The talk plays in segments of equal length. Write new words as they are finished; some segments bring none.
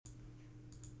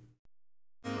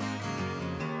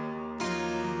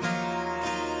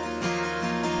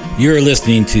You're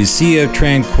listening to Sea of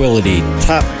Tranquility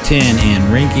Top 10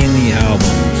 and Ranking the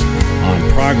Albums on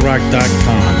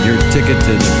ProgRock.com, your ticket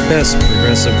to the best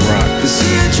progressive rock. The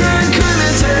Sea of Tranquility.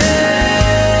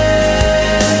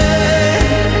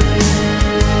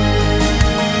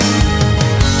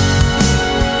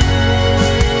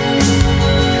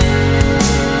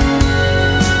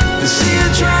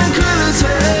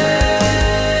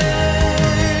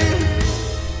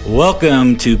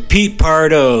 Welcome to Pete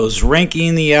Pardo's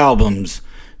Ranking the Albums.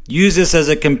 Use this as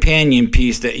a companion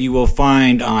piece that you will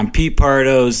find on Pete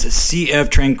Pardo's Sea of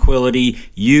Tranquility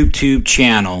YouTube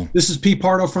channel. This is Pete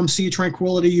Pardo from Sea of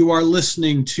Tranquility. You are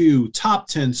listening to Top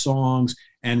 10 Songs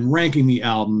and Ranking the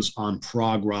Albums on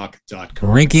ProgRock.com.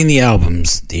 Ranking the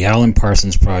Albums, the Alan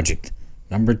Parsons Project.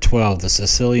 Number 12, The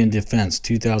Sicilian Defense,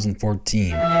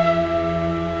 2014.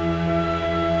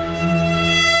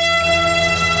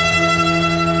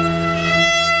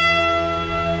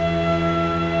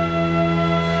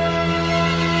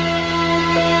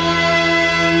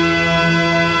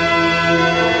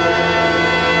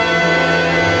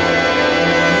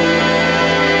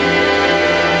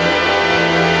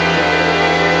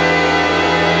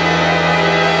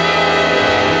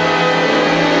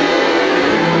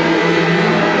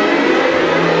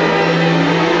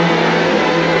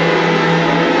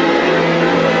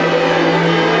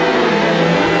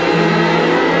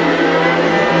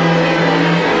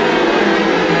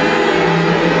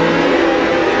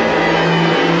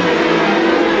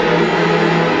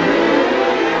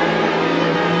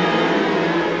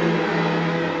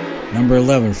 Number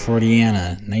 11,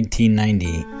 Freudiana,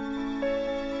 1990.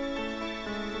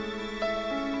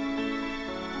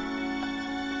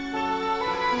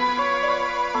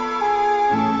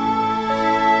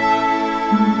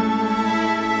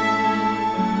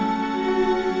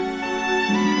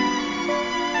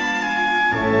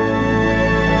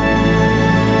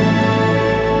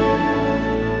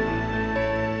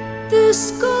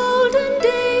 This golden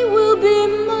day will be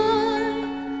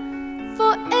mine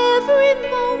for every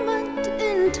moment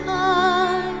in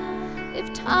time.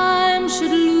 If time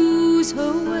should lose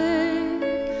her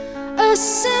way, a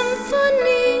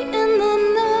symphony in the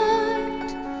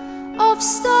night of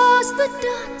stars that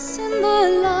dance in the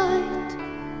light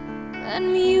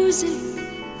and music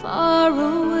far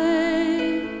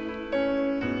away.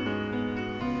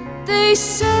 They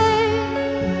say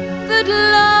that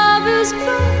love is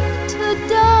but a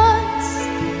dance.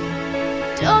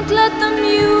 Don't let the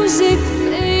music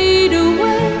fade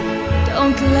away.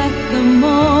 Don't let the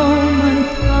moment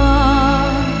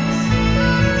pass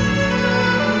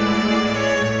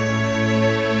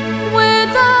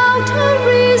without a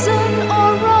reason or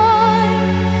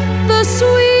rhyme. The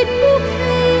sweet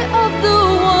bouquet of the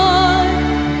wine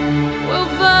will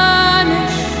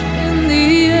vanish in the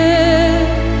air.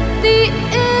 The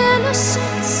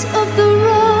innocence of the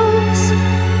rose,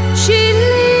 she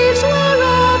leaves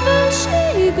wherever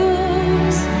she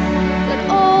goes, that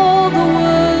all the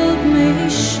world may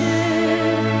share.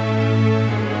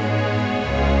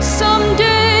 Some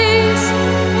days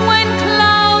when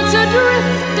clouds are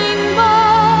drifting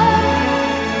by,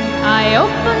 I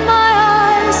open my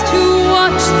eyes to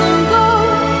watch them go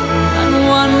and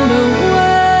wonder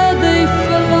where they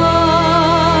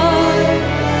fly.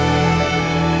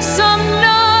 Some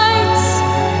nights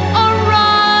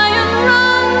Orion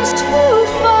runs too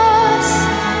fast.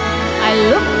 I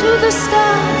look to the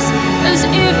stars as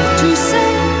if to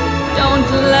say, don't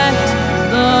let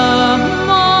the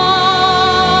moment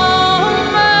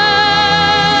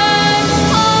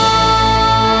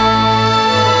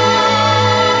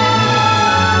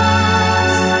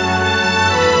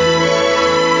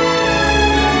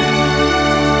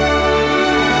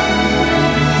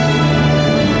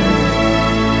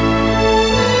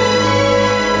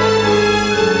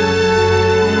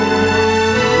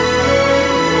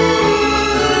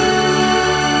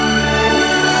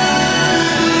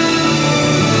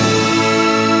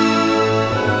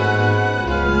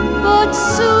But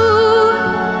soon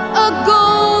a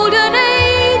golden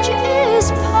age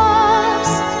is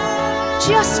past,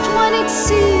 just when it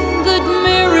seemed that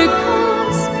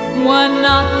miracles were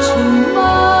not too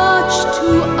much to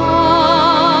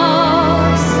ask.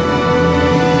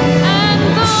 And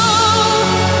though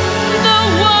the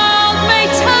world may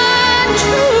turn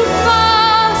too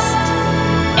fast,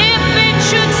 if it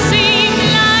should seem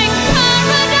like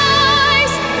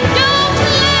paradise, don't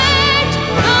let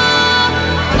the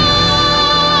moment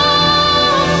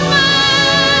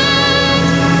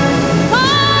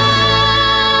pass.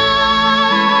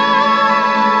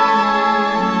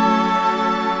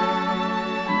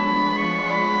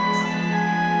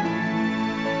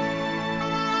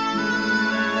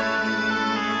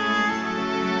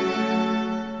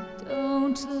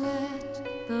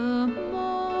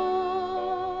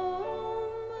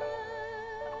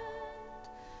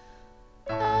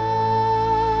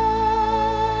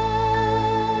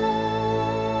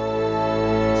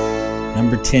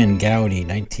 number 10, Gaudi,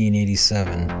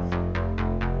 1987.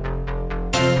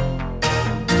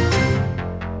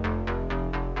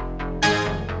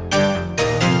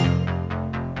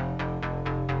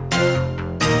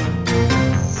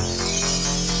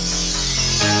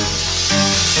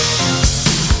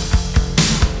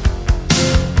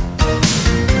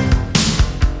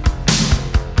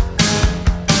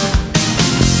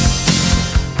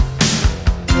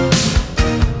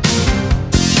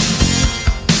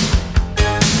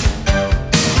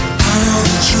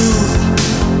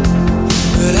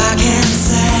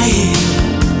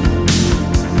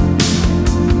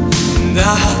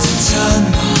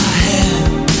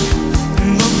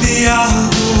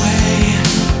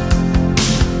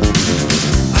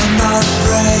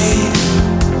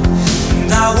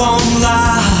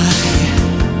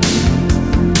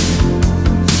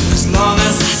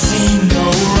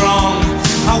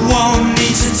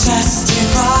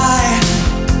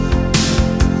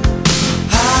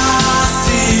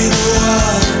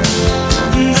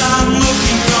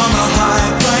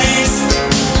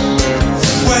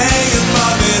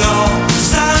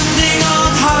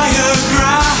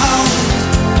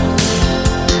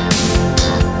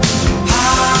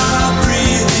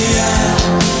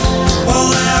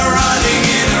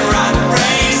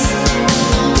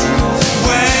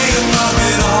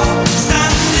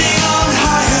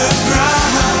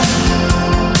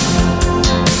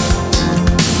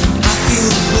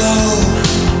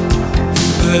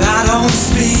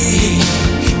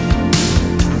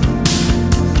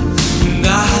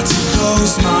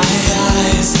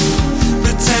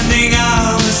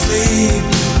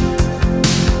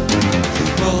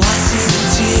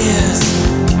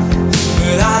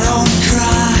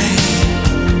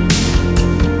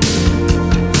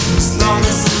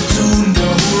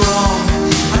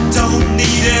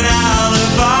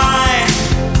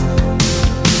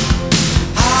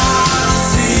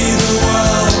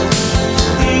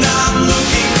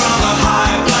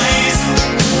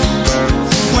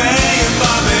 Way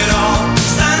above it all,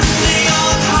 standing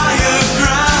on high.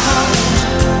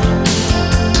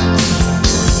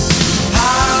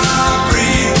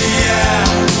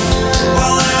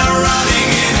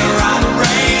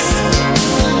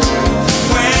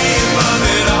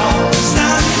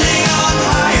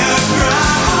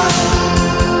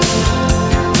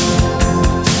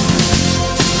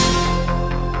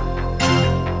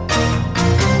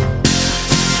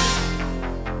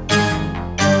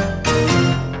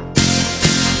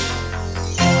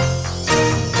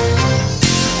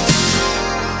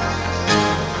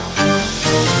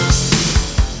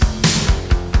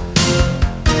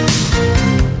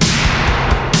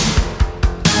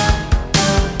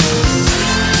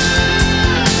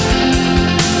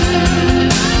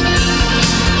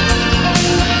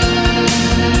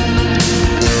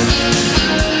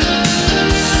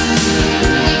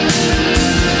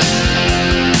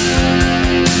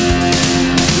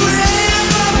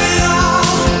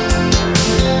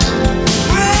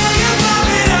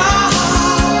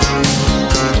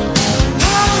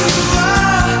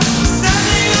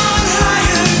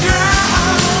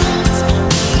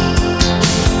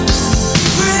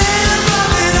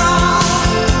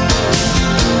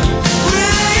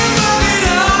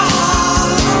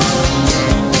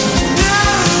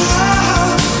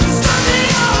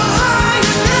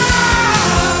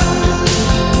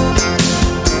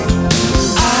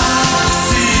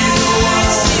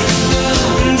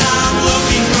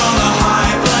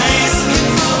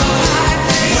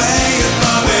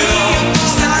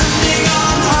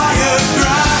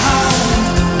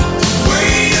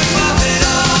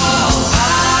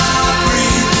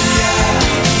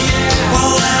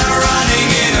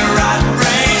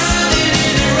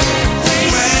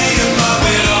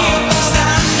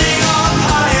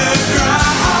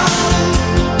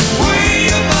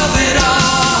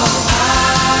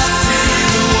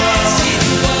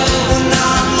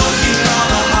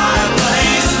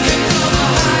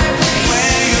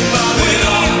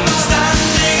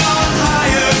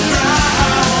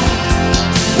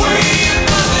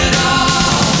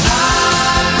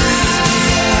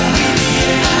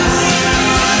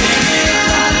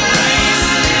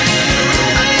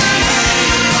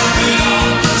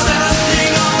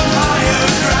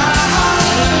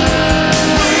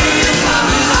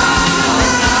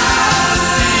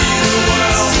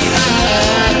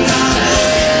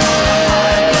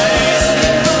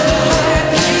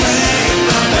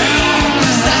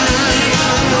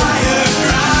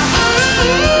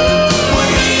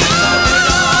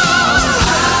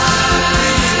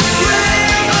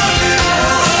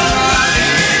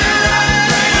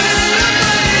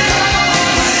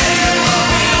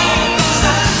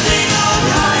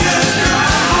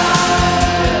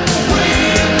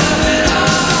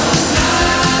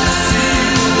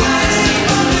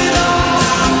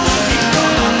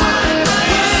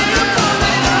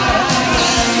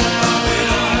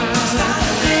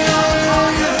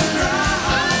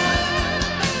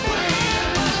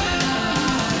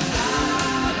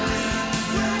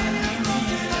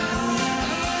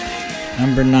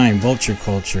 Number 9, Vulture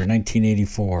Culture,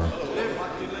 1984.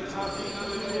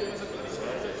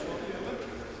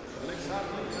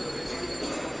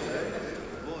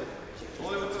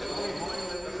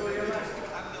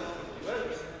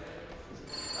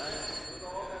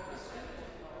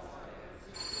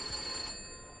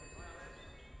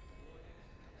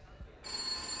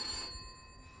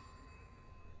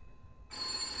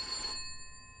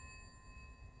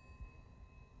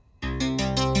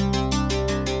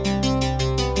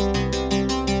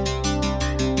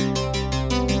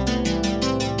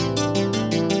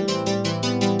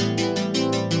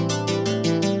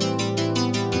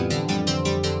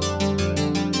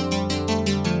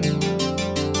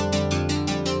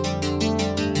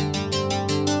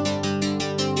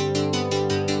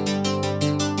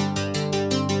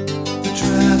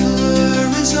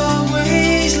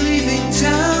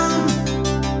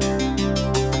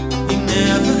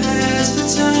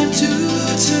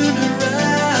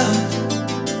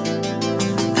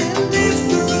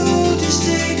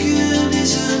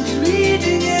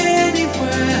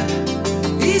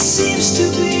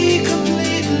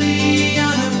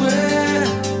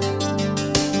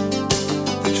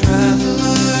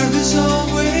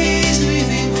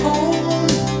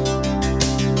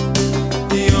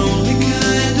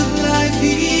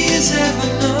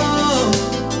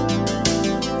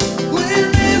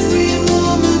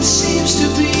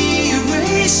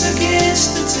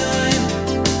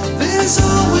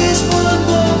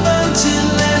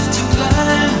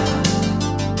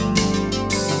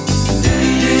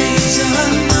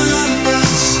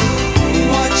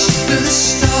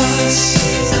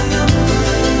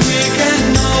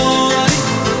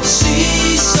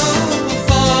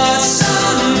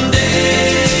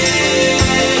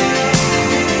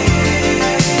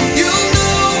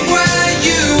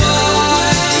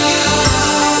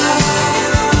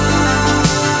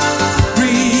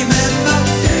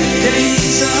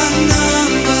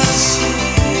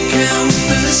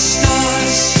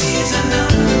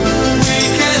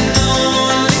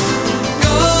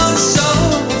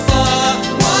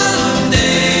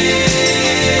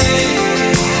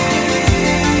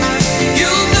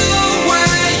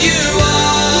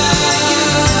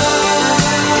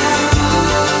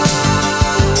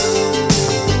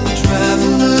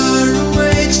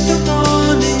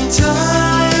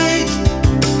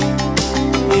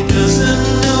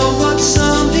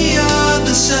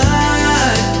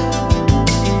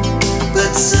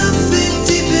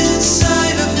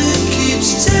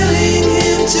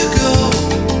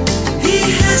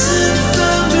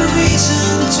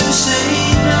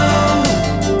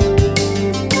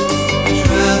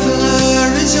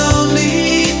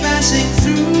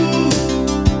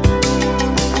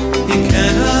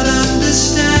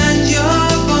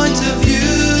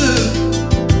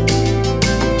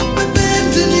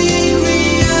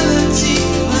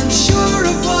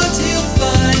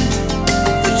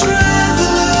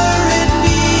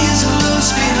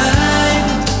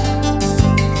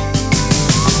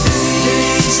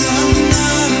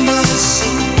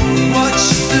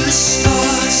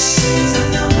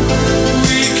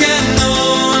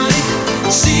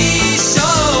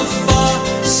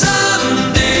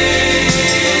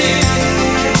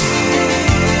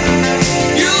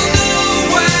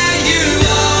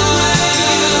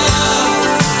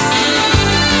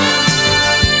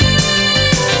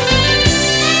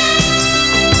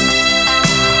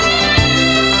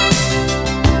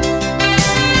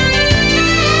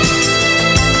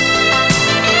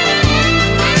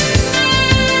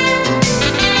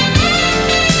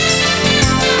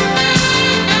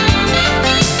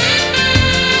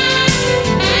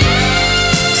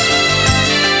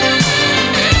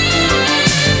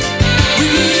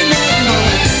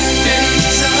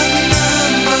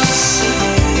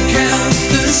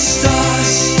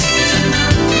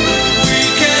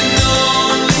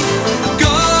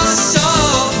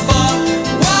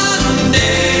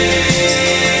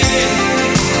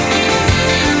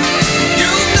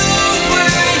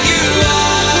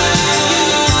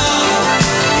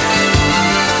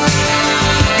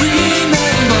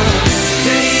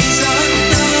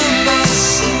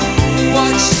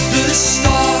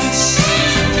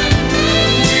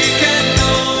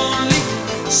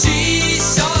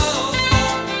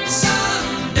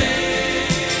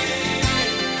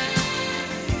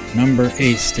 Number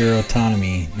 8,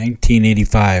 Stereotomy,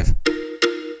 1985.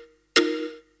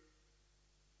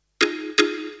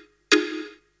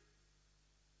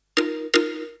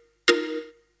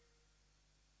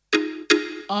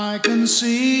 I can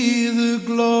see the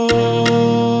glow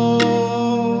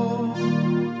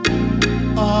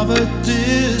of a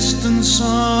distant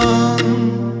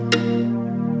sun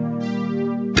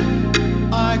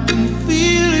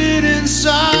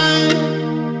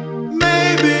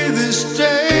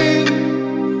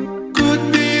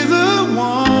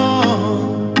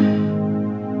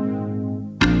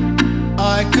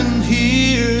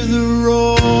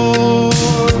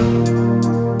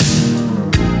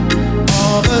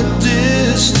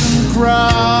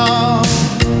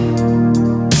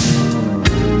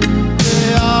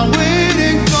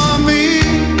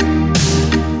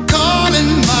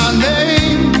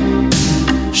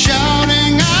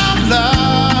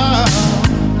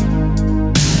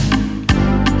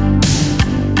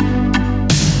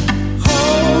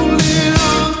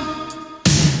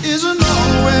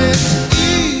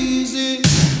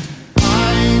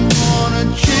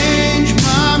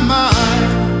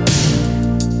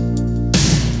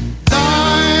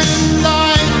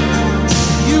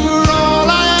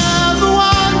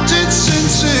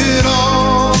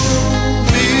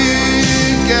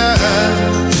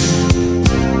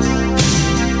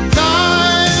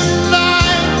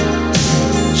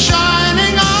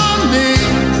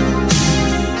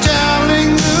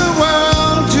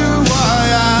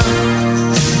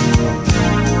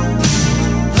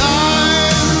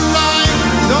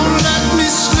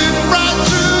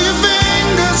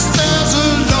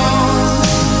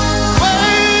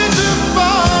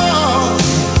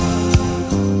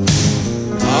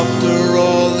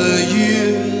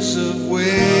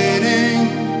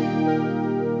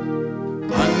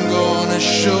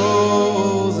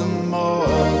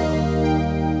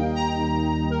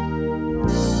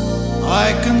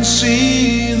can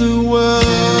see the world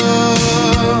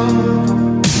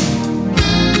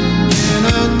in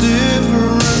a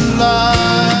different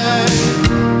light.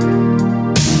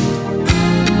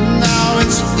 Now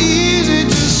it's easy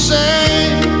to say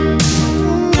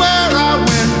where I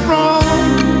went wrong,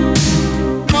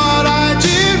 what I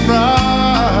did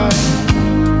right.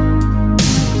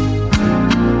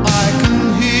 I can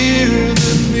hear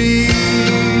the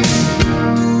beat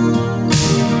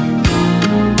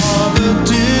of a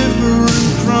different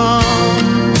drum.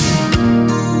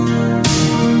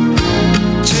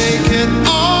 Take it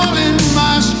all in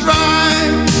my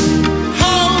stride,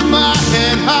 hold my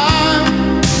head high,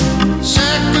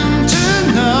 second to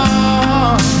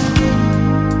none.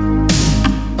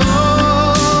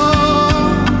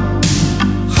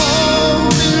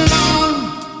 Holding on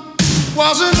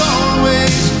wasn't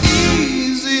always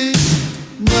easy.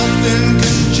 Nothing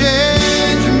can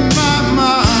change my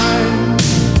mind.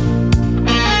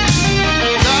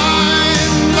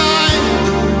 Limelight,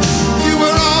 you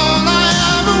were all I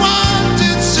ever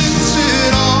wanted since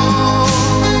it all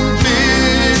began.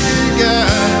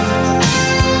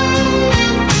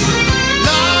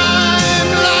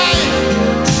 Limelight,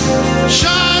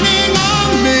 shining on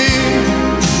me,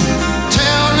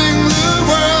 telling the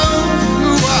world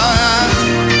who I am.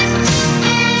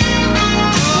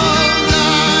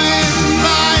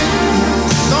 Limelight,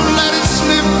 don't let it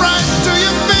slip right through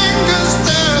your fingers.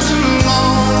 There's a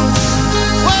long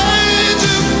way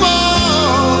to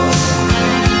fall.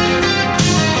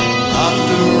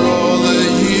 After all the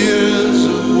years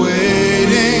of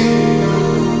waiting,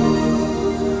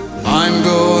 I'm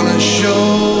gonna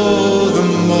show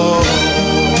them all.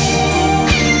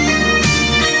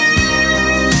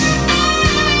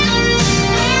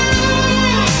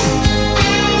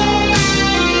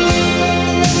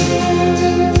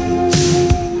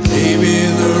 Maybe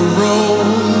the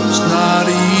road's not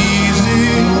easy.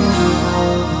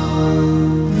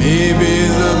 Maybe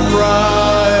the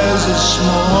prize is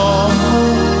small.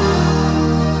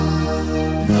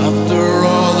 After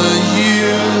all the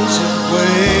years of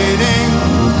waiting,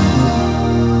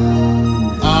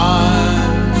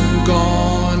 I'm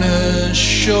gonna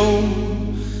show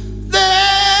them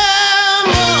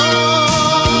all.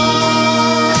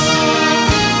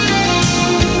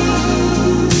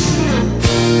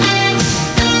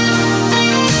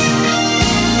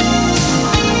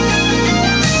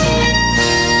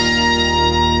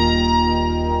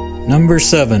 Number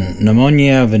 7,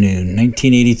 Pneumonia Avenue,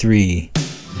 1983.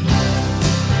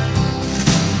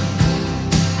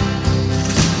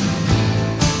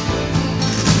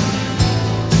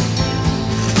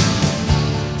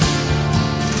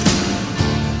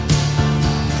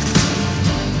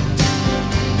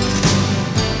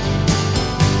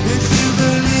 If you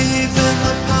believe in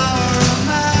the power of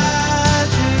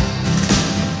magic,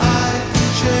 I can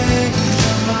change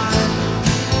your mind.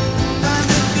 And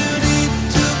if you need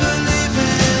to believe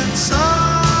in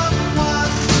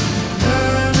someone,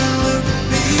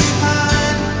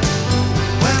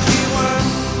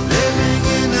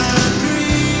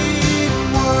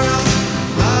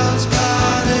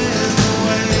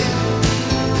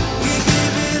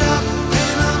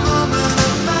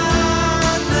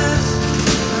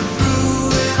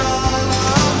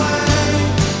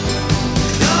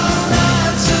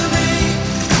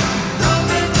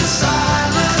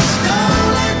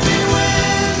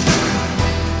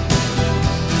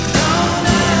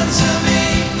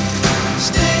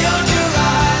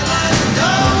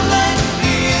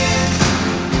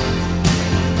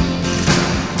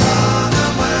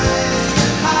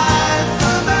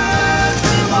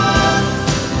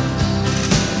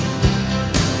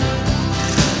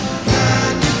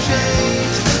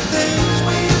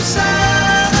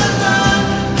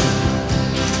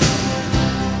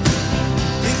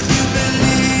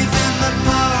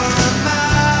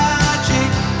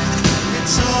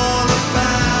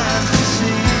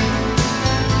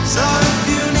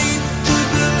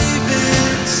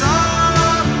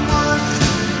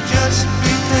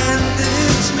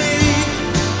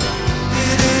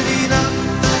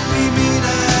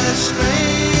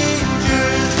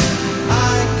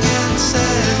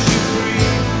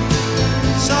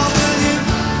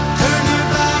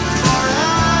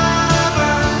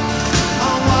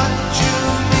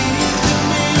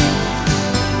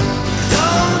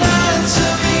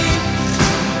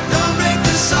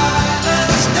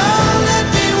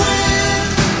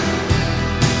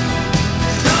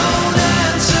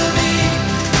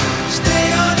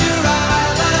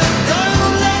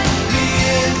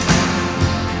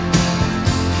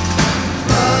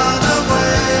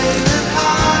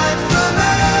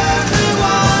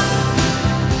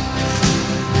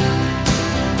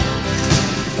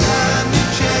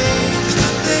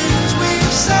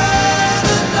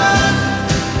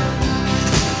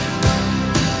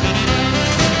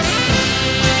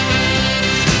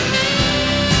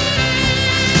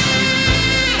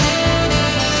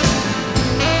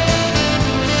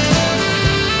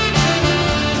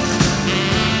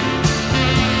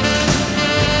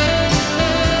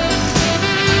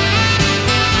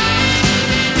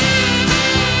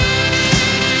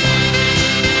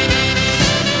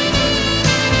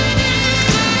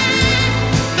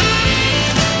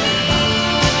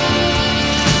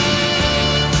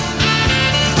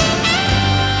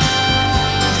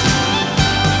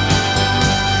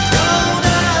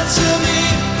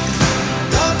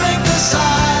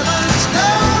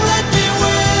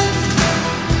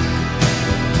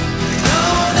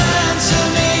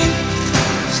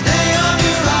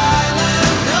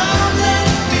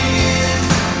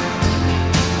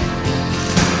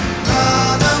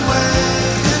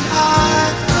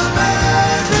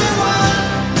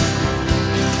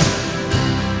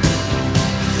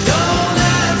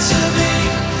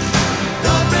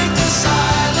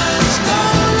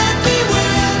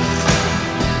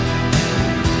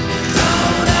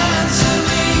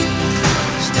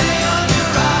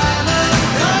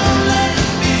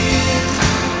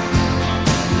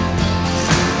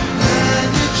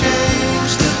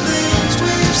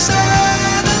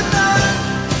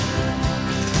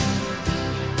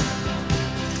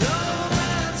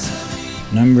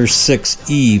 number 6,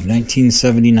 Eve,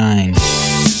 1979.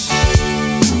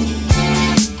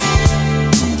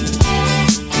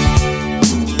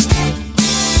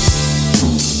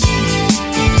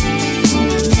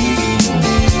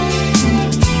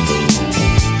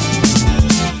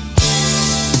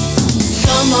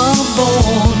 Some are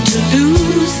born to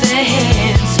lose their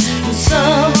hands, and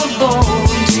some are born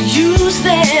to use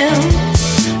them,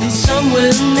 and some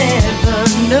will never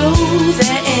know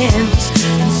their ends,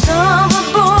 and some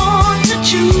are born to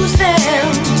choose them.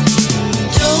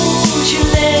 Don't you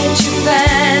let your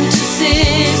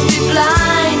fantasies be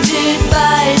blinded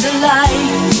by the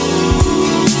light.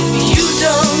 You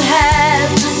don't have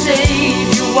to save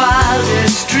your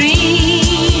wildest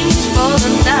dreams for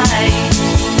the night.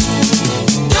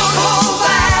 Don't hold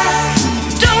back,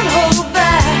 don't hold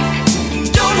back,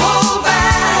 don't hold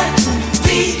back.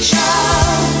 Reach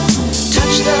out,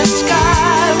 touch the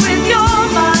sky with your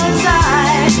mind's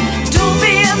eye. Don't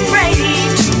be afraid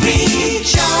to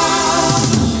reach out.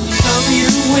 Some you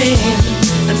win,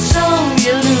 and some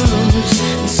you lose,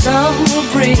 and some will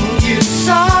bring you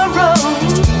sorrow,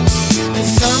 and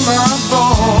some are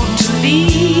born to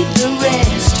lead the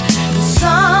rest, and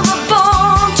some are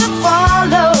born to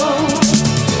follow.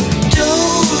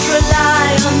 Don't rely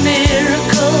on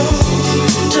miracles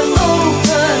to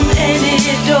open any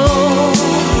door,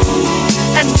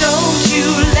 and don't you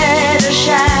let a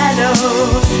shadow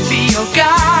be your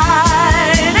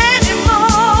guide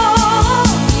anymore.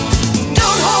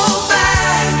 Don't hold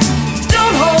back,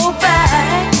 don't hold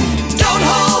back, don't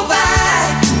hold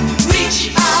back.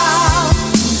 Reach out,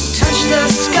 touch the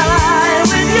sky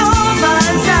with your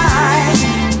mind's eye.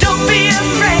 Don't be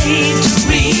afraid to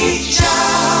reach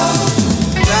out.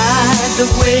 Ride the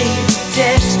wave of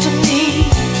destiny,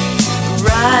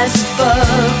 rise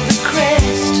above the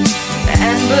crest,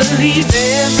 and believe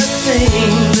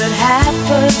everything that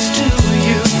happens to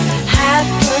you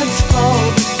happens for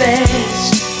the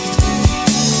best.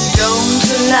 Don't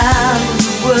allow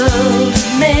the world of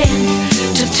men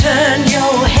to turn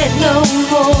your head no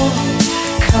more,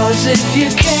 'cause if you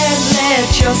can't let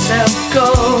yourself go,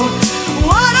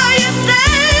 what are you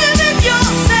saving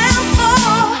yourself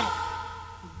for?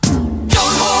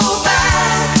 Don't hold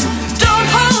back, don't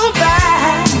hold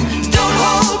back, don't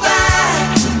hold back.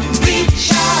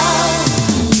 Reach out,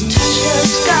 touch the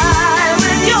sky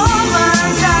with your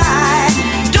mind's eye.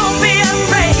 Don't be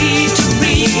afraid to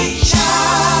reach out.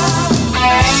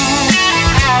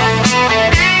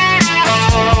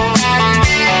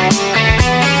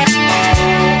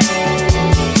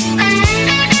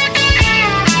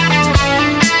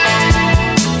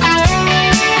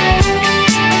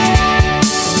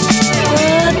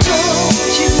 Don't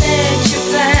you let your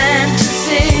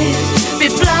fantasies be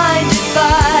blinded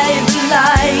by the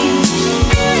light.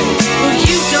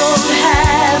 You don't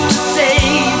have to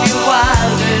save your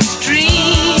wildest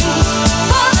dreams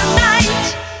for the night.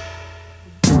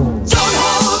 Don't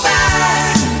hold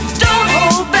back, don't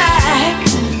hold back,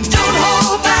 don't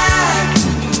hold back.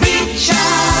 Reach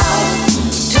out,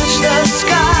 touch the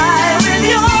sky with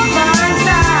your mind's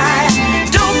eye.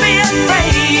 Don't be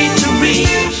afraid to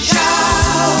reach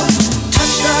out,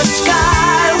 touch the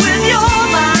sky with your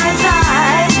mind's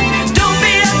eye. Don't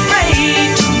be afraid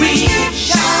to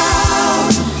reach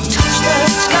out, touch the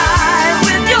sky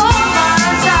with your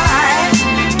mind's eye.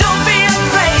 Don't be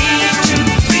afraid to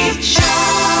reach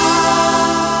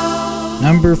out.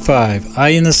 Number 5,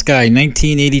 Eye in the Sky,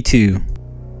 1982.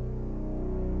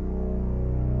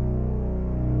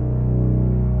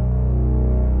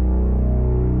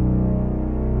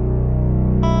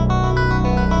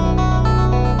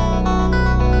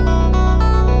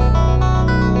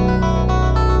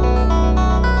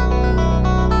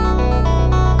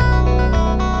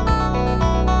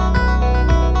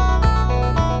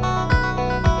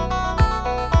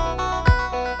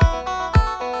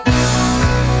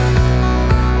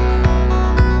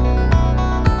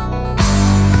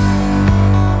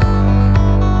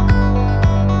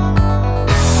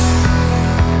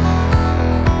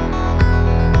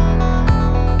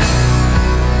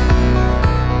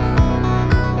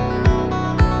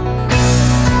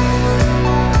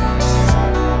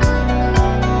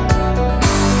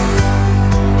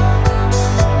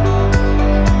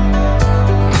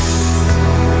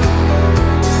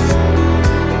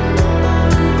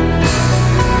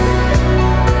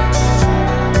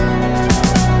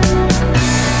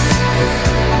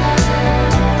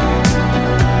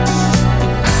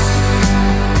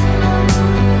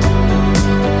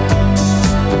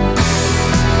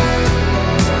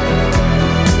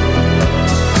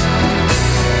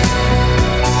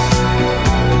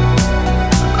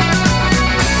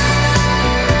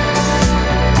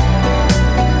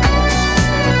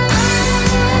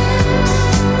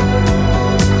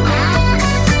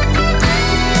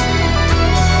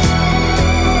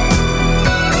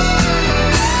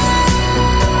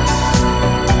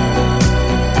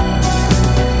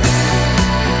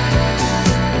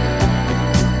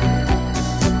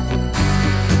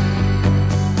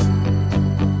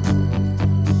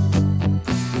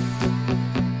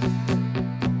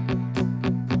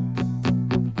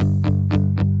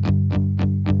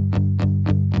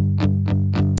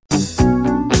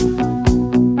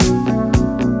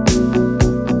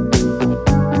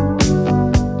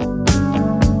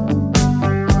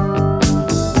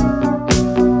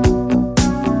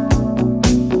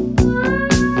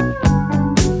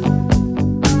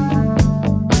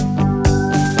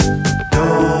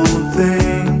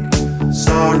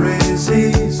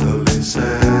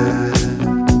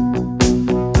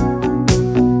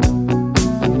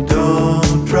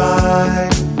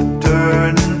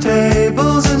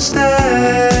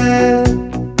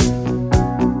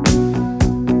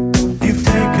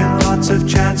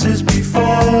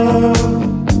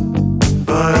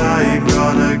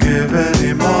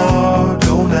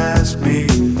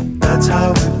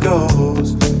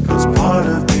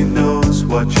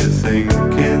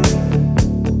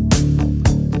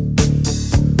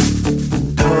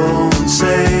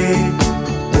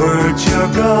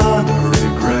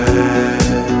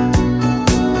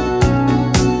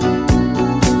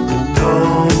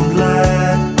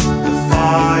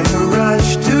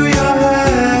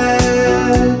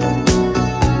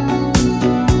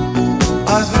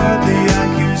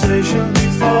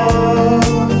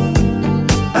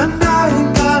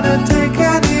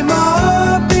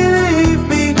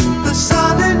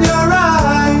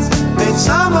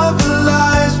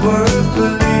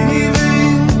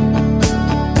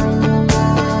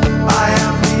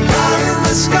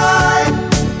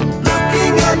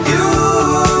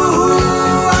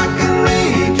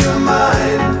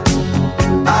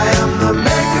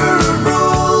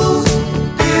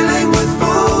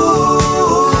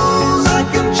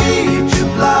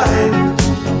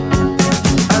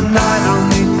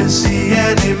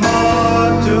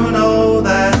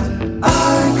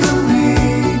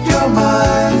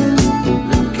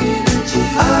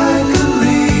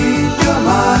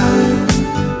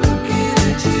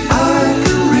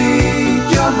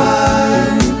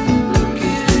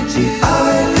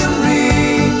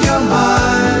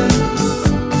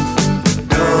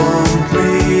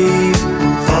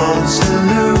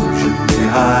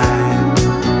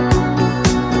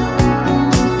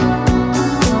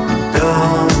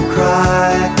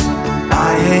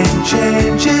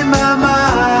 changing my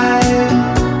mind.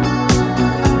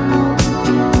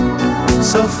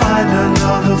 So find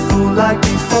another fool like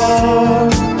before,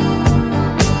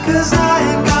 'cause I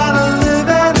ain't gonna live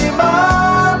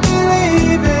anymore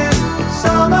believing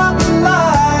some of the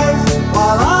lies,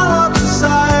 while all of the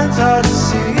signs are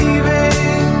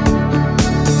deceiving.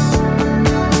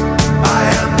 I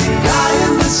am the eye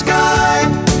in the sky,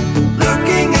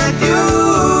 looking at you.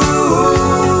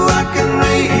 I can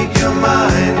read your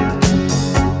mind.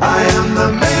 I am the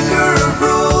maker of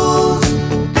rules,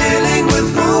 dealing with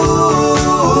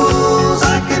fools.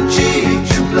 I can cheat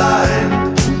you blind,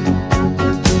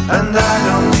 and I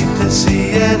don't need to see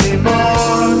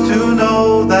anymore to know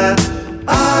that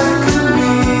I can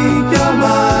read your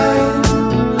mind.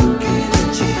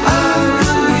 I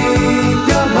can read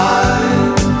your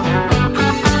mind.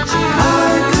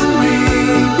 I can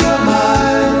read your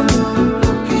mind.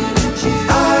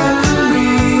 I can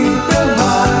read your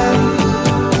mind.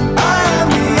 I am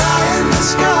the eye in the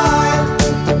sky,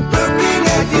 looking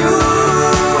at you.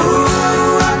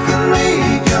 I can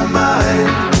read your mind.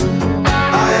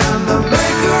 I am the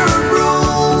maker of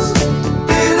rules,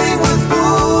 dealing with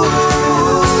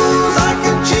fools. I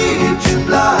can cheat you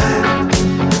blind,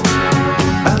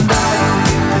 and I don't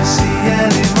need to see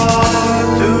anymore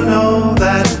to know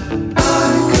that I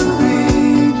can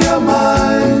read your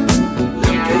mind.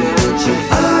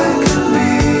 I can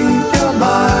read your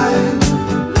mind.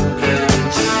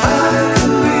 I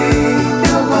can read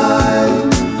your mind.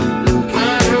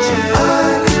 I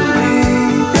can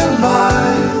read your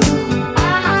mind.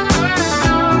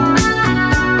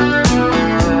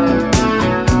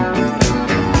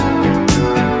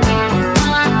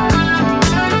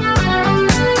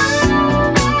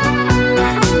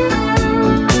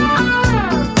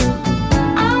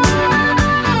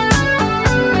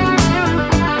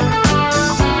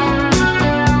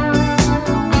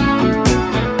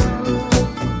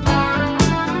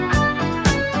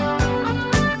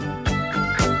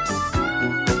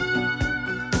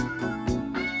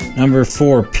 Number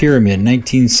 4, Pyramid,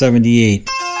 1978.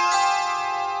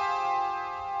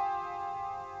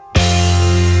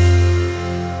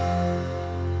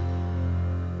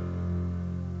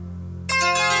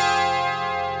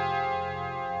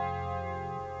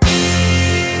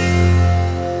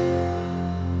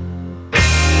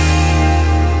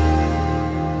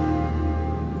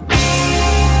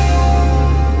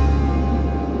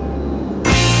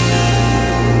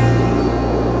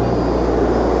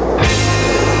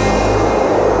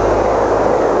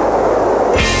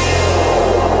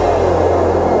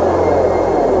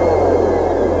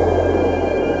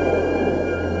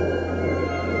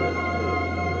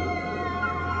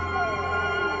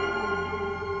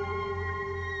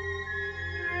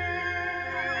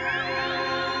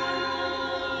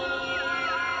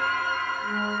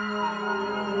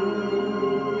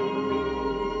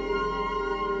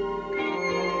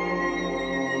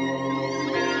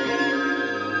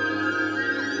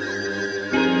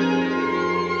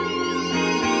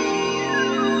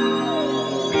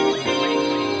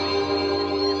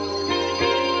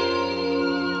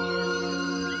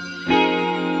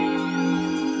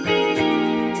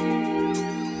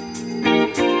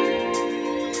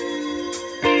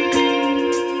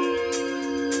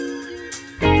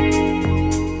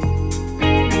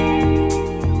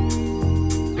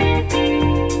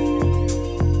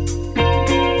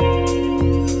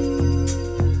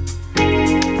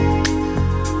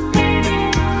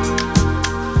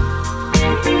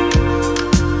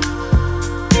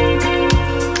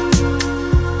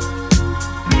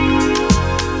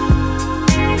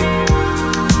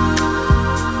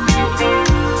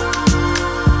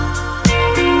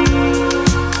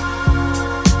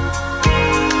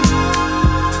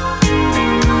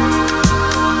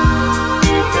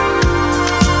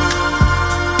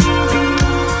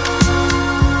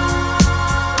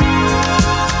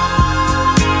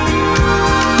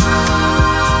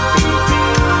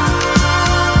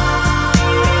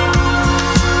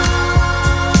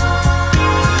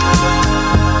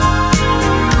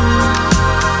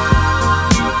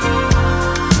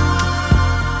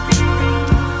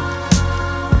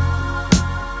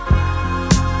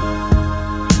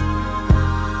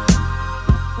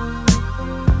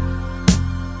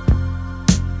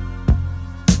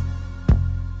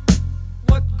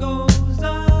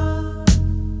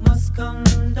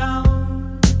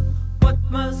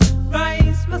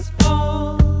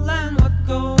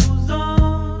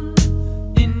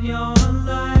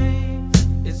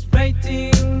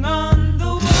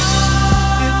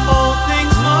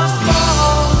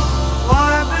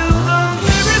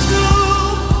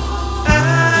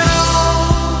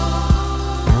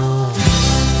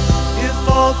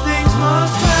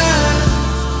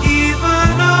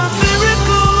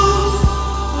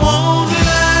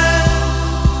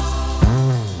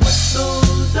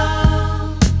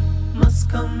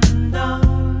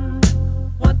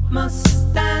 must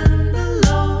stand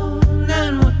alone,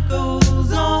 and what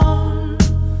goes on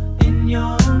in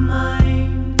your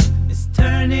mind is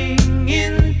turning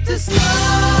into stone.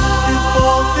 If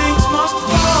all things must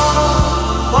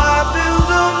fall, why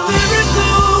build a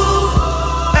miracle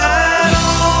at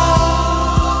all?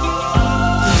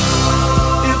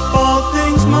 If all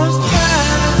things must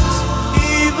pass,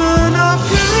 even a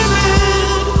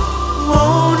pyramid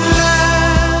won't last.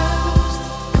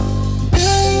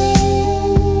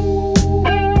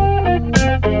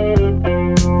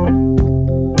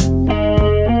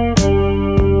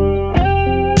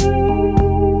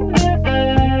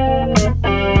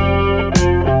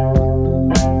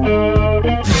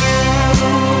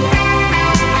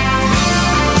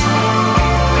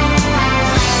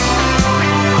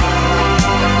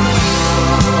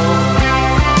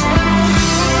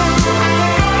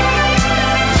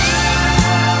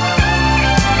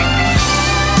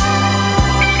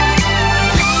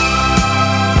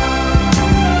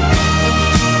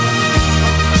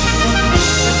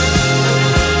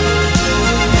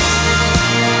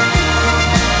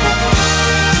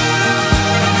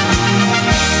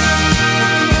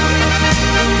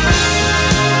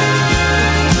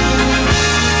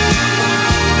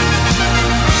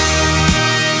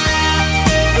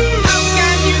 How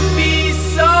can you be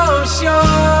so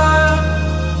sure?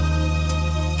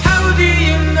 How do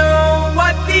you know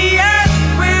what the earth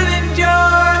will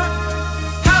endure?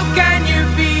 How can you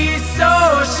be so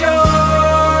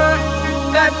sure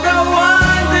that the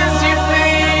wonders you've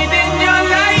made in your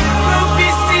life will be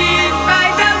seen by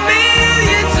the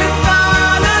millions who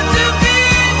follow to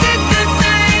visit the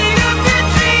site of your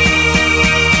dream?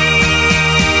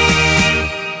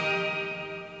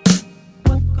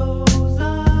 What goes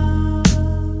up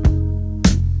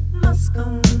must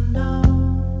come down.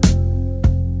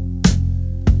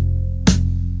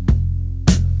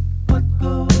 What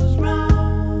goes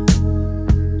round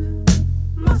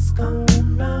must come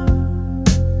round.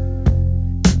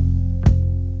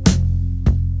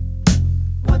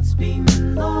 What's been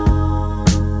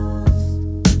lost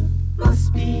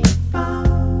must be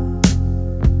found.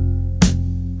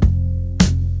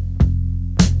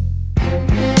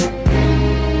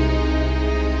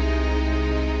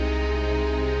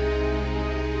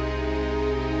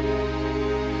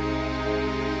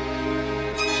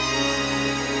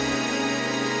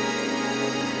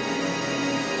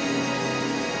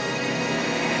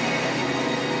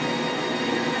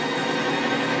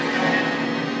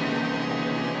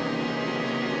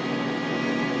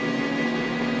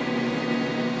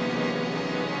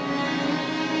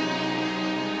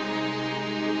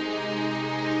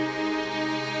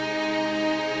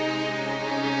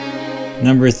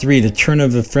 Number 3, The Turn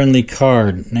of a Friendly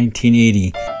Card,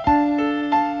 1980.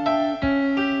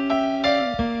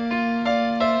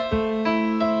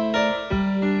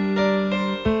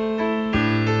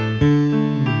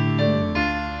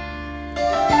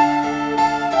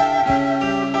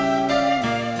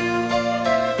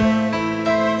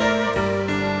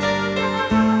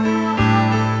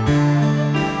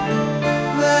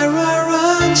 There are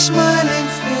unsmiling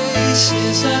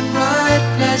faces and bright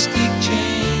plastic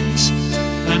chains,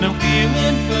 and a wheel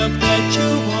in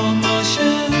perpetual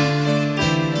motion.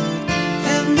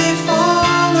 And they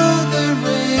follow the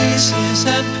races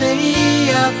and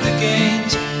pay out the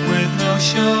gains with no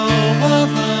show of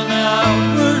an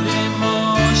outward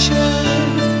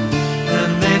emotion.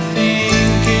 And they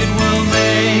think it will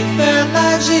make their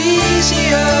lives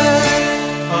easier.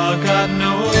 For God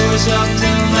knows up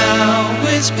till now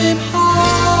it's been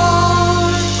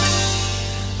hard.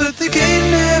 But the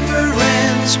game never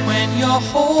ends when your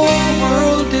whole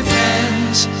world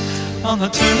depends on the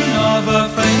turn of a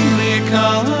friendly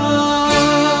card.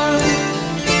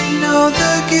 No,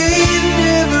 the game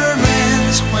never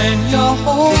ends when your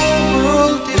whole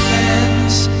world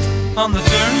depends on the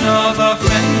turn of a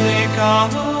friendly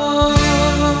card.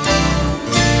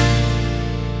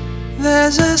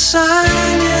 There's a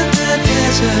sign in the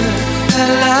desert that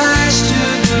lies to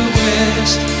the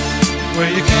west,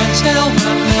 where you can tell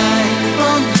the night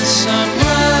from the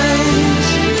sunrise.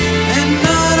 And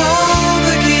not all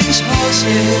the king's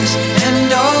horses and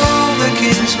all the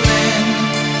king's men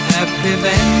have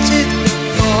prevented the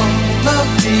fall of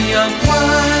the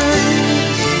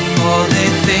unwise. For they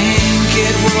think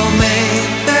it will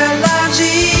make their lives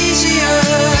easier,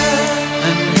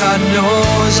 and God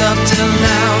knows up till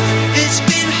now it's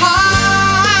been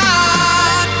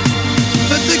hard.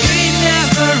 But the game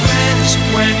never ends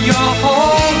when your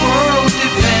whole world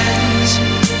depends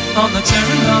on the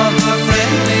turn of a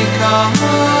friendly card.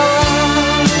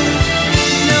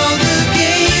 No, the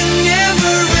game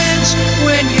never ends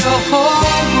when your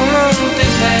whole world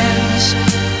depends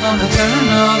the turn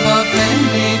of a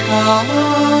friendly call.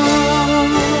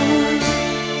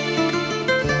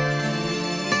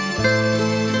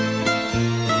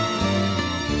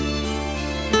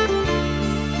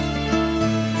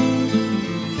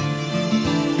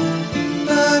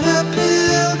 But a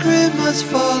pilgrim must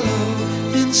follow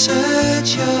in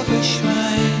search of a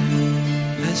shrine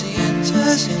as he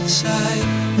enters inside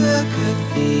the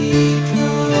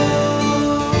cathedral.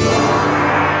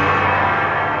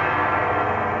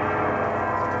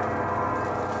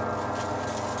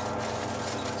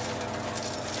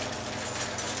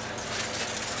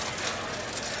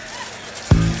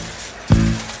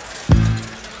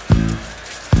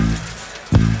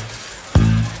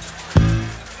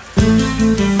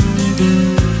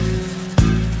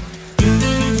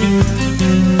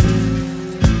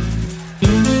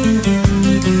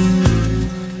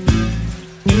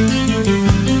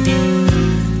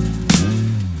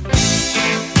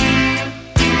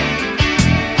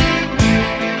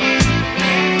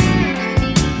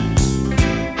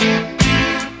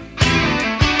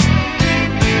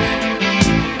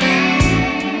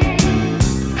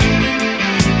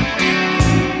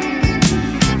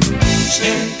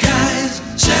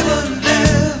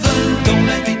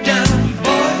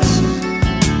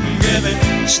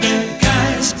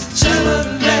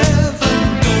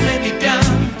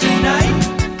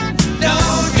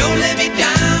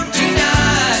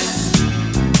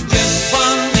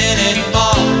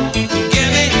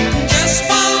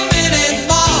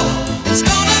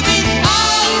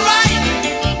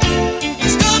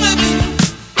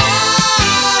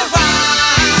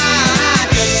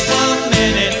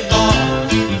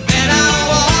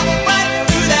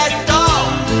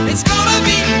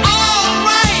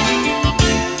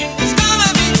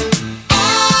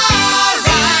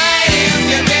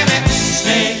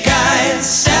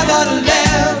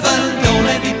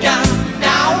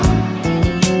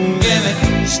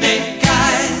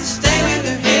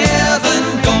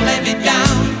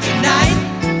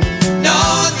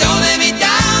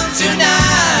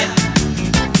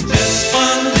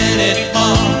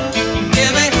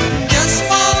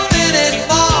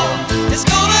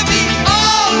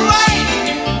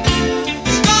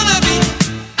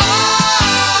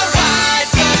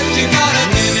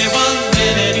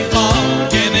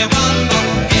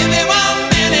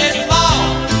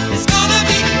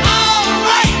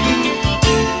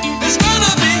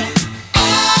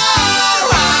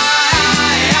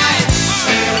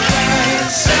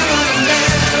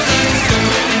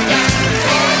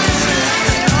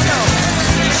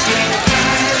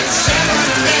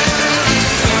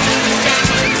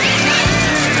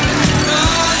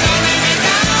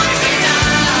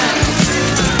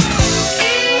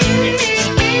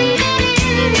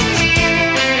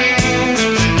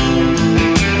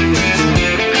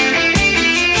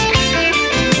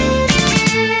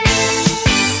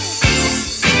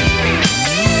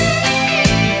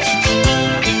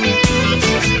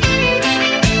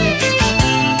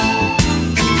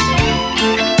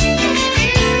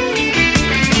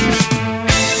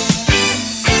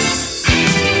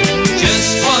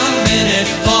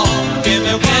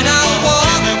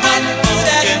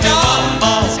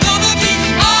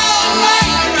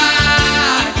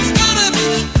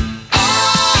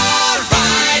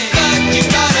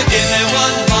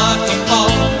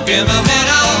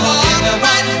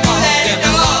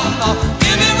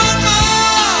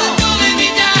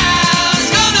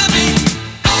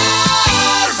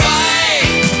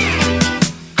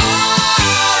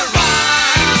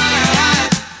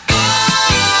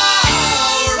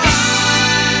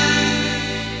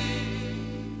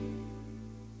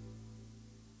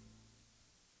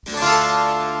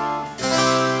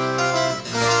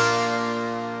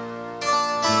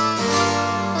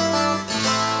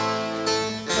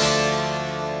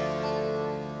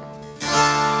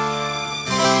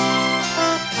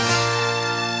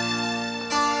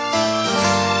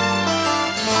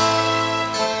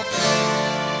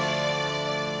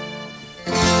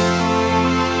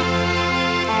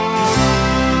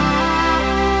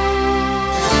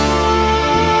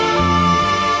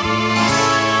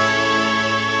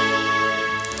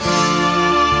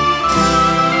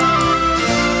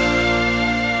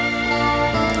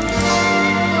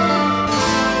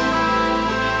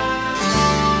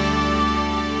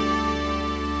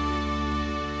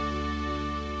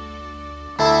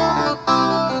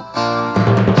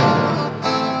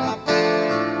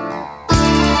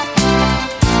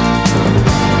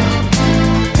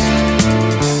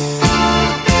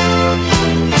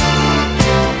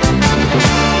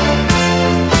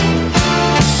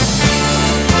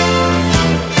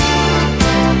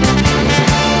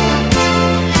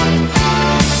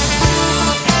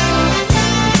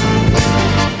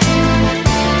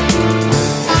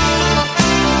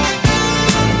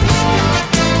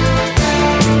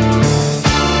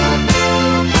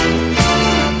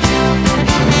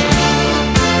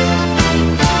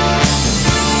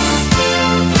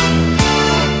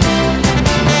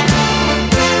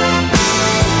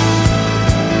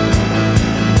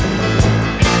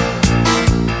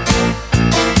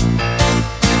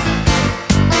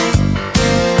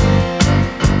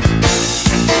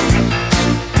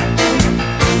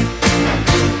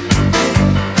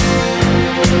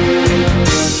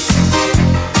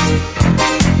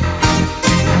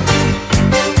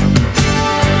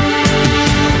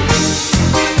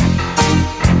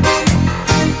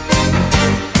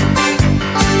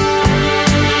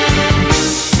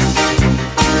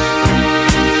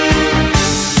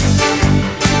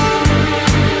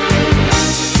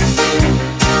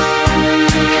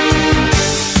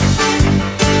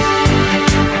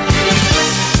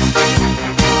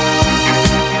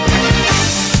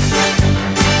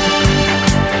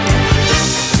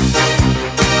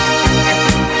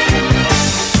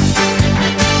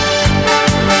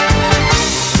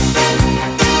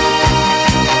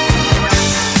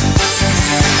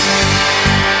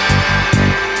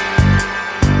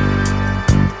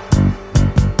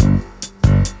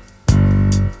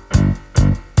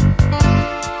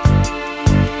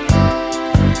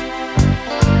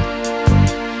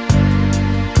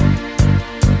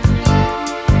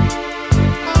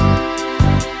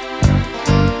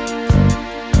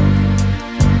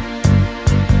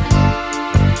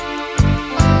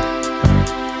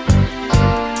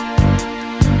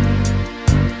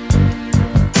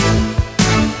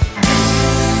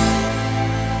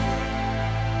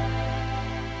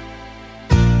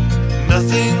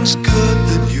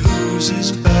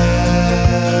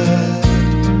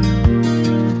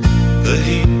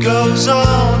 goes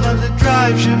on and it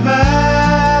drives you mad.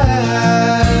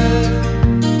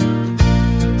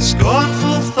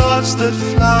 Scornful thoughts that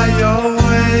fly your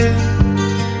way,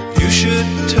 you should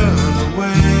turn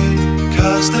away,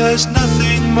 'cause there's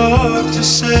nothing more to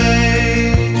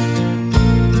say.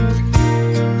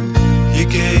 You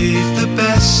gave the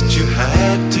best you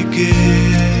had to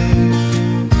give.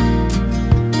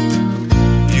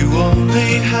 You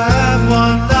only have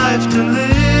one life to live.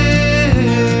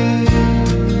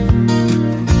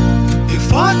 You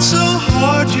fought so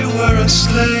hard you were a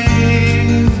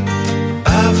slave.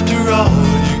 After all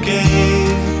you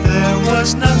gave, there was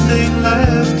nothing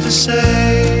left to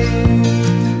say.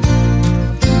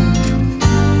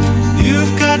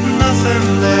 You've got nothing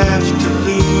left to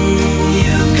lose.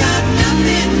 You've got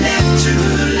nothing left to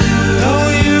lose. No,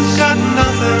 you've got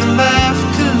nothing left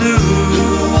to lose. Who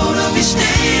wanna be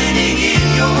standing in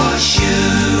your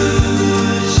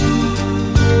shoes?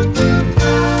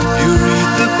 You read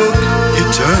the book, you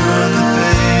turn the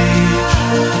page.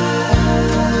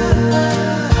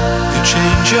 You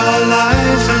change your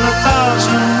life in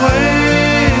 1,000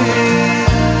 ways.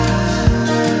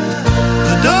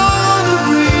 The dawn of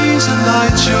reason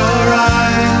lights your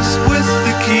eyes. With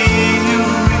the key you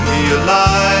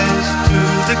realize to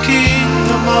the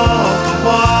kingdom of the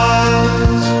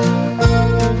wise.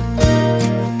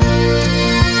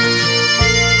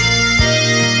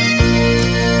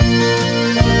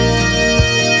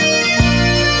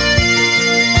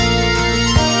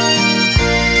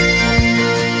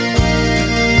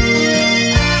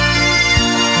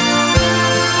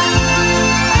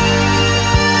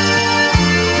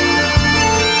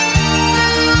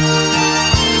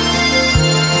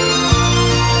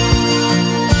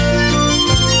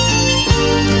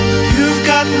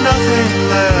 Nothing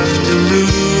left to lose.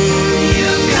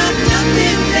 You've got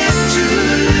nothing left to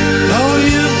lose. No,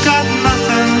 you've got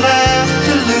nothing left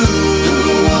to lose.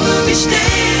 Who wanna be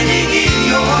standing in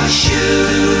your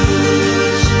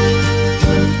shoes?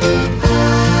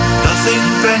 Nothing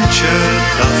ventured,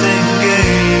 nothing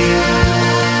gained.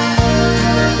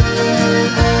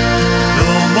 No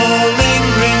more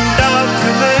lingering doubt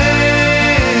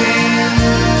remains.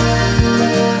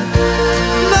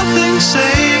 Nothing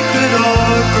sacred or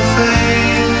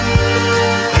profane.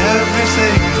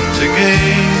 Everything to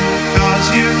gain, 'cause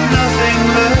you've nothing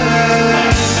left.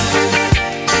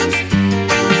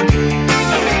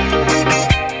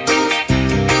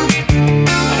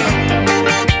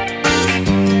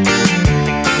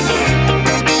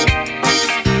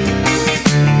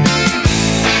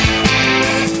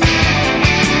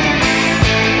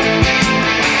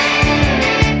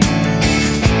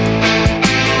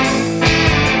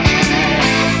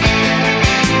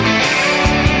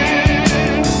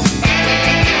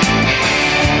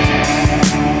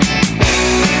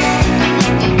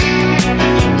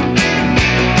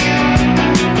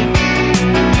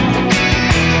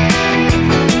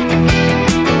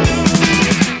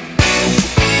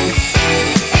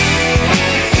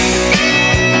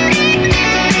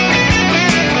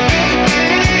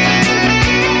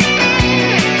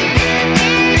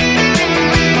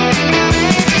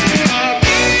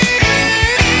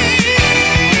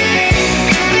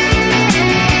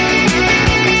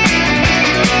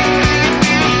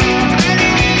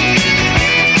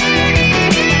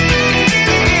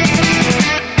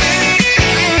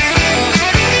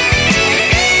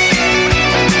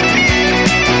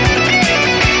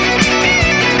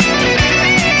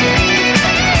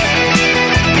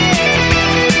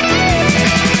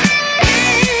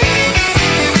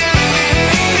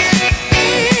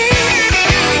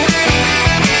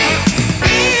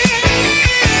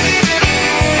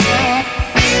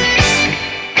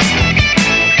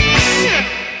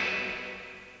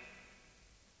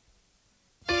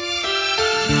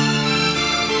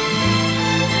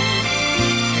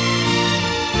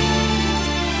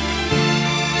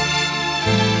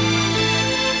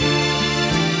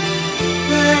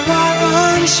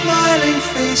 Smiling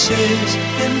faces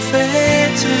in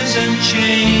fetters and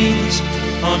chains,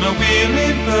 on a wheel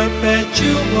in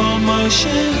perpetual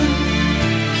motion,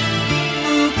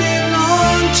 who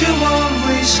belong to all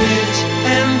races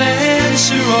and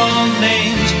answer all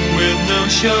names, with no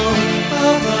show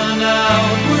of an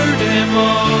outward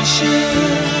emotion.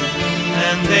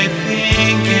 And they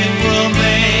think it will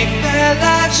make their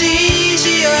lives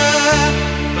easier,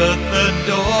 but the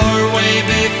doorway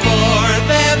before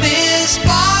them is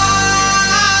barred.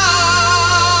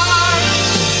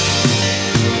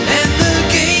 And the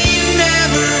game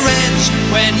never ends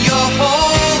when your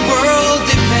whole world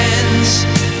depends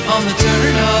on the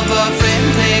turn of a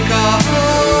friendly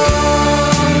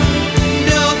card.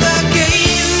 No, the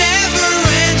game never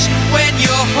ends when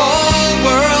your whole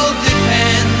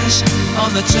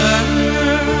on the turn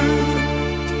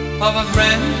of a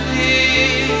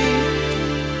friendly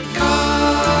call.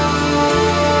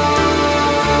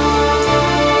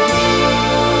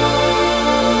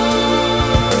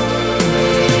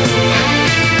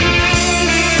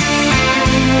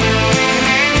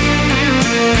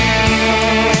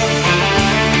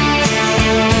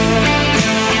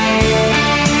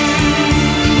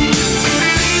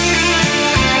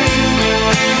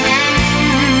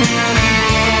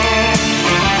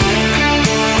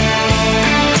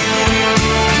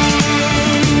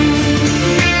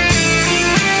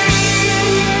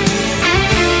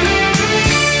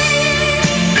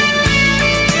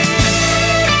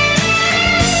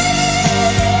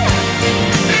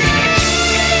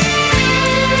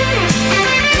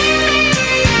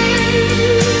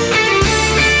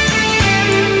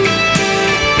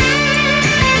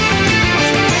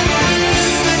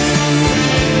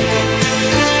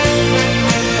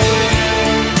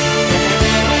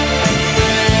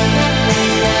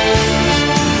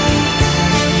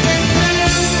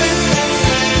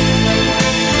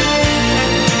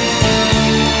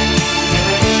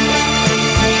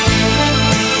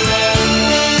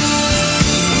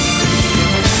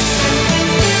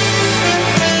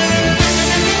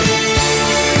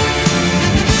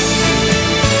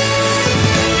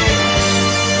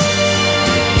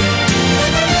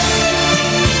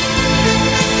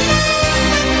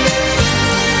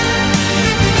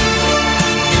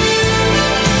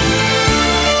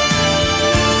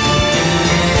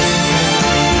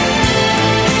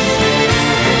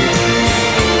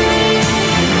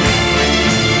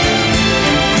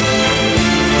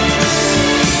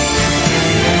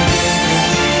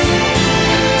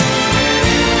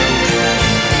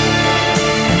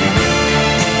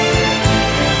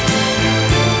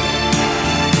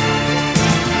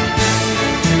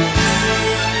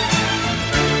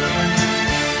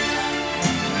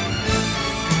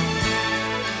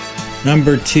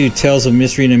 Number 2, Tales of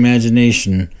Mystery and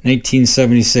Imagination,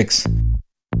 1976.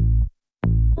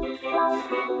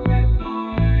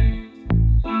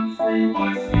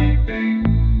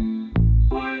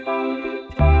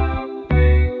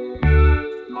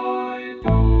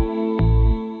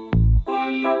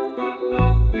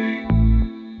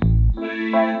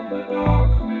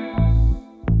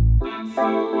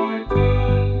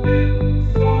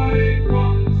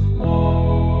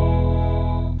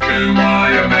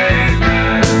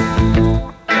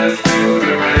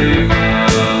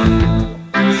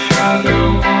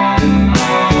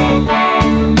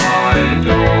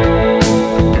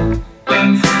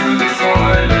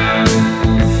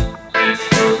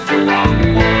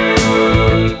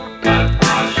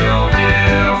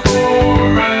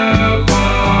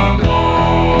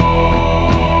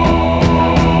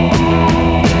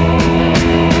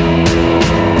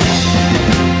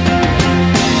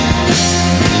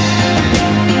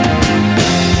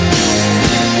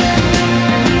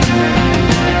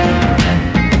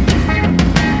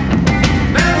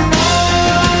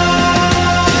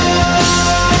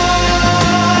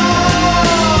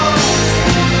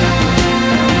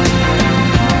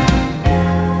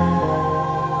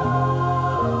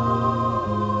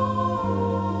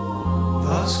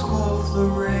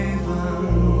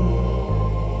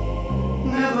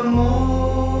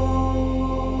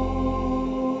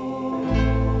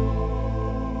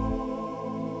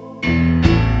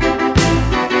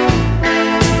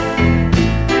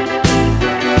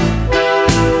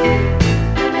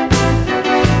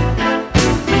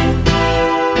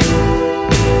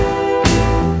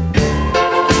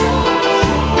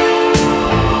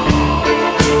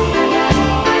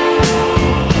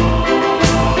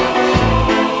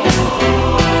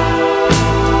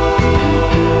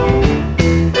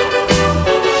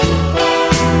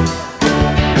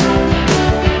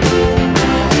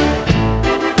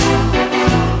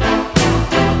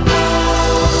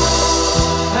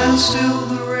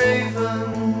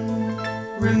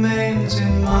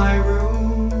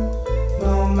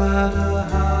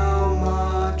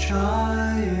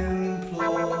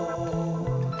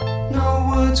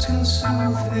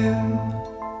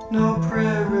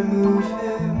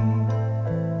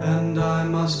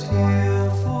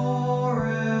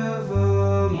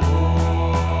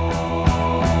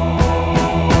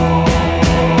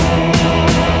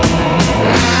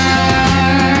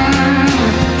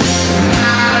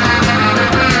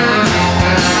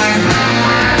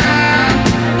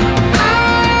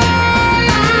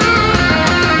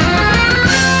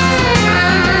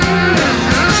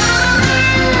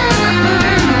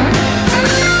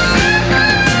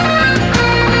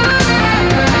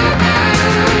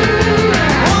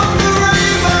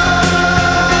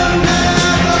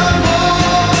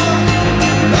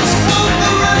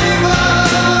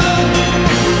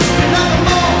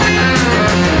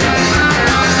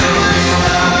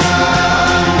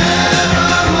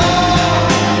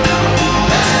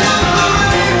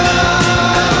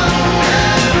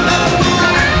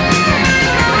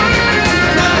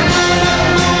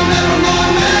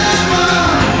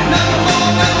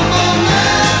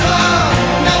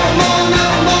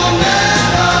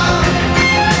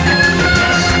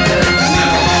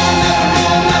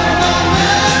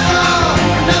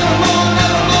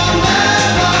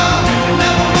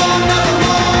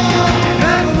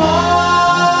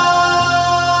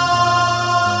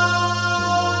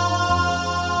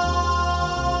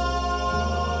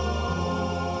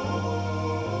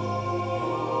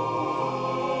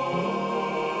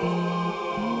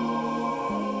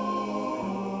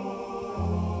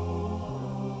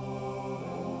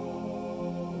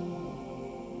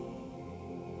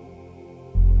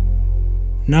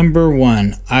 Number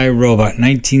 1, I, Robot,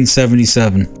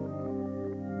 1977.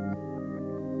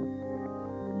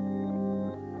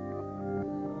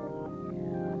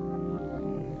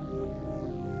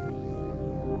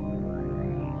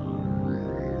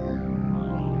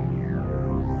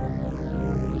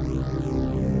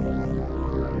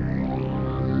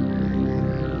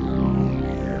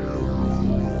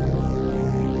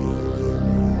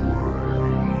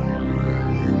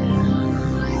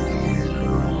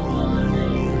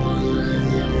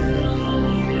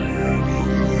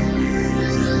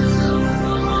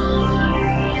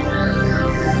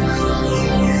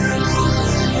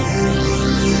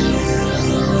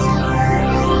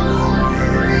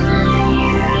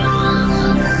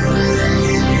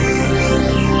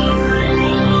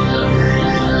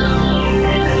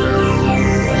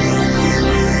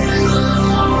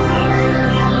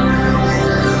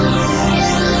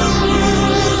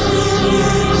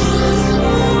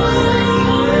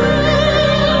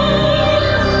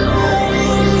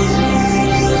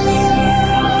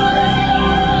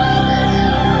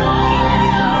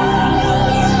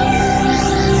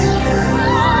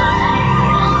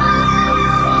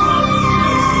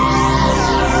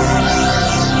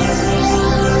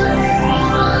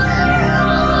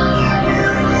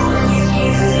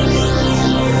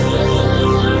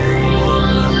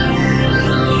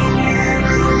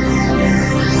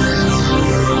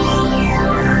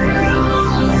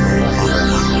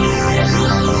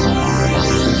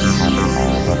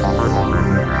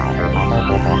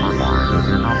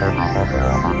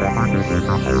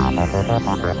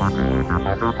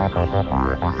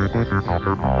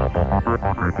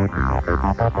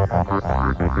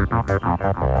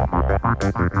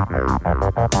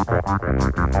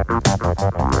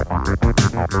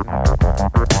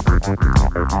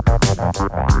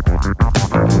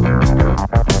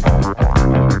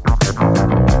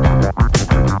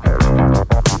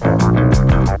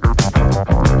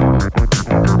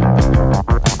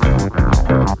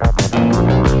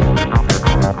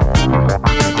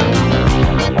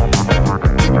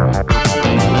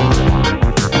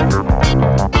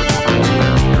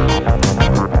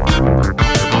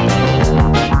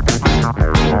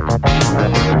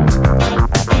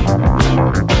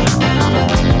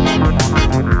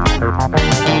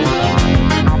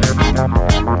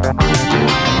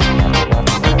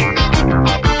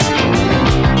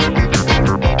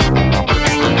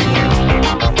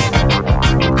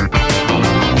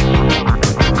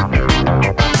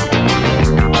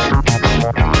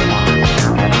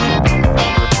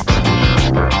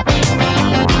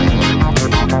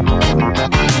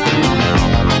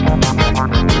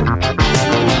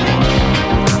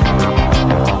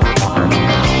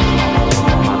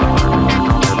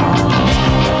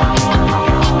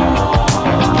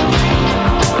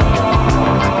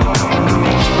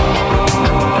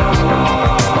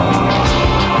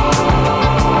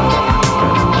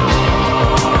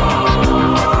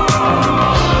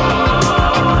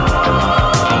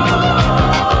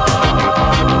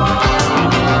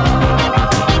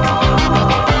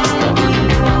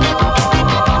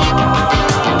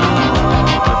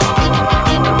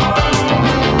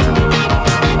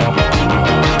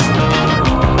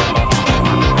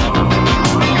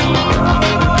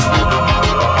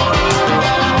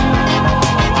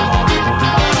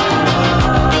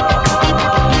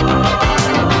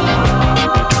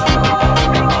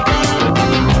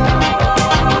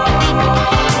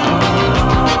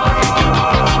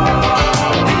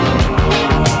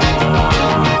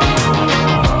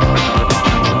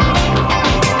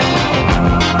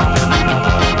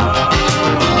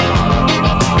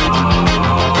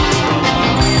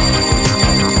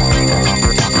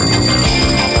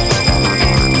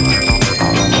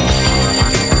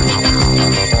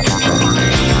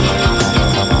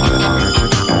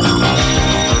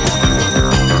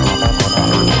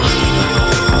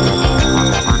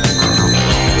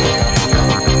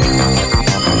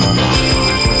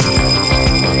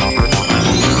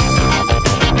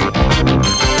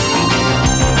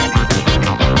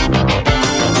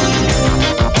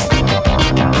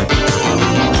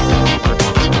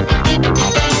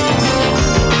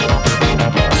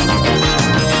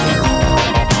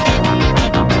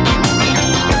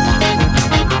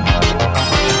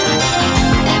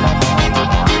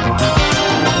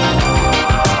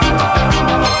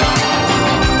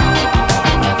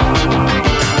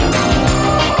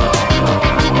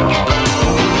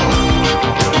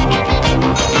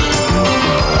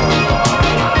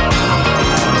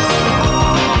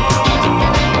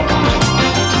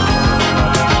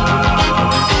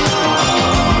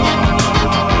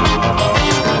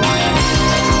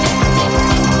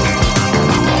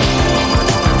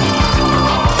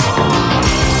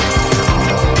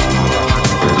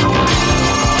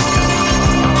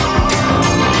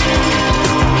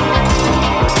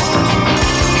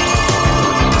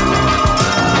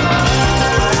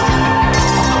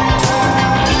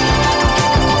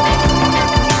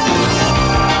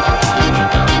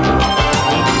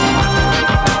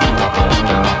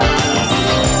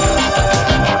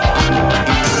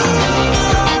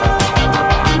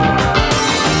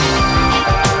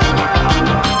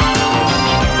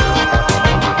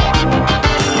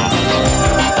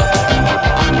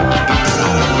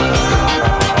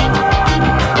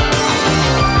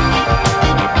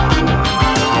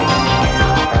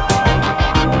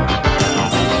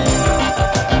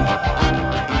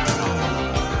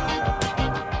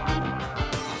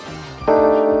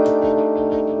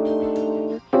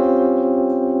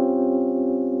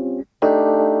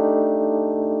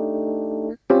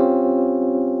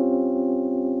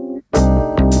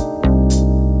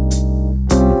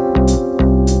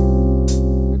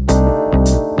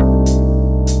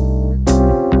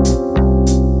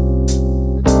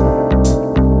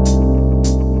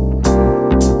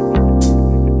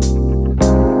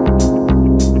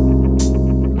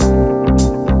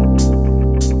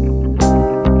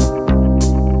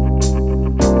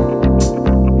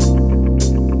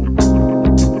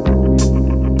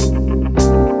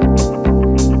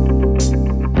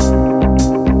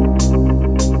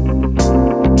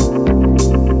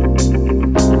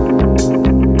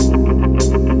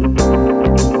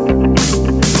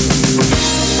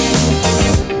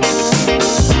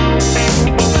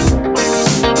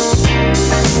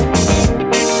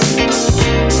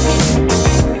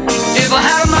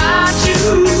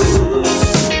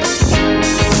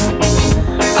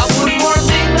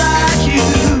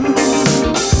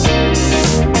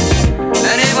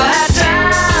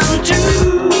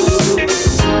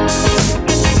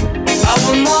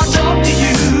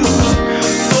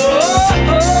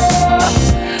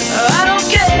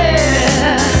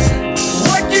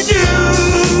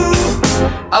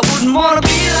 wouldn't wanna be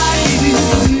like you,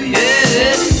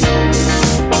 yeah.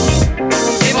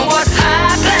 If I was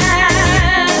high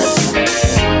class,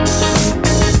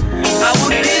 I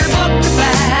wouldn't need a book to buy.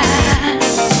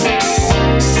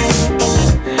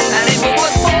 And if I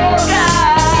was poor guy,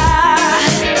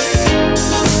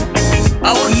 I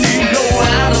wouldn't need no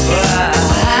alibi.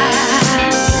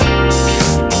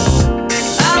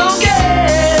 I don't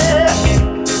care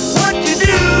what you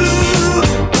do,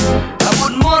 I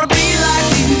wouldn't wanna be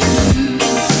like you.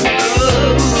 Oh,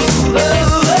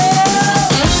 oh, oh.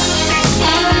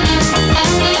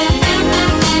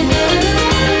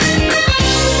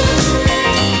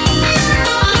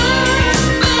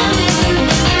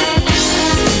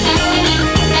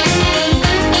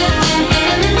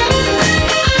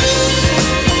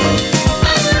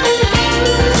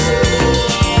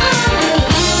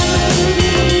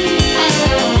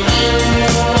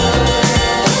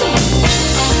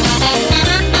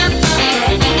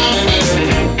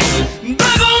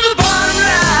 Back on the bottom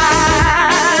line,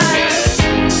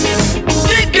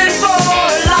 digging for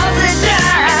a lousy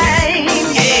dime,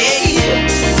 yeah.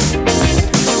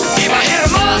 If I had a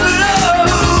mother load,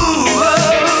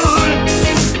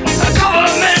 a couple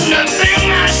of men to think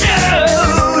I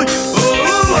should. Oh,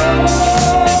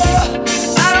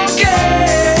 I don't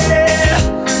care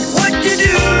what you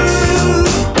do,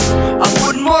 I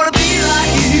wouldn't wanna be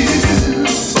like you.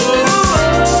 Oh,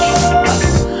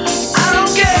 I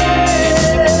don't care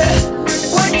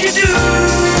what you do,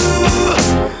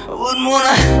 I wouldn't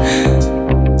wanna be like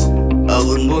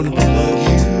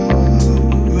you.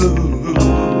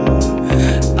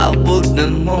 I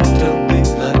wouldn't want to be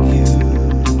like you.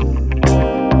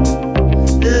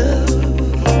 Yeah.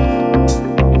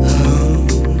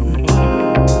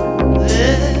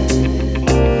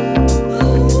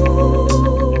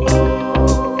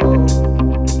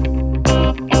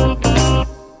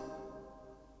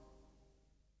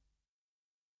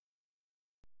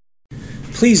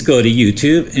 Please go to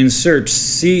YouTube and search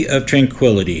Sea of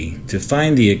Tranquility to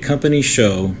find the accompanying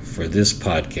show for this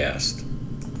podcast.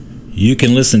 You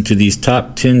can listen to these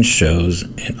top 10 shows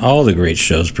and all the great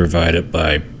shows provided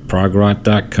by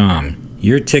ProgRock.com,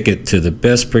 your ticket to the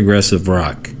best progressive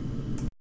rock.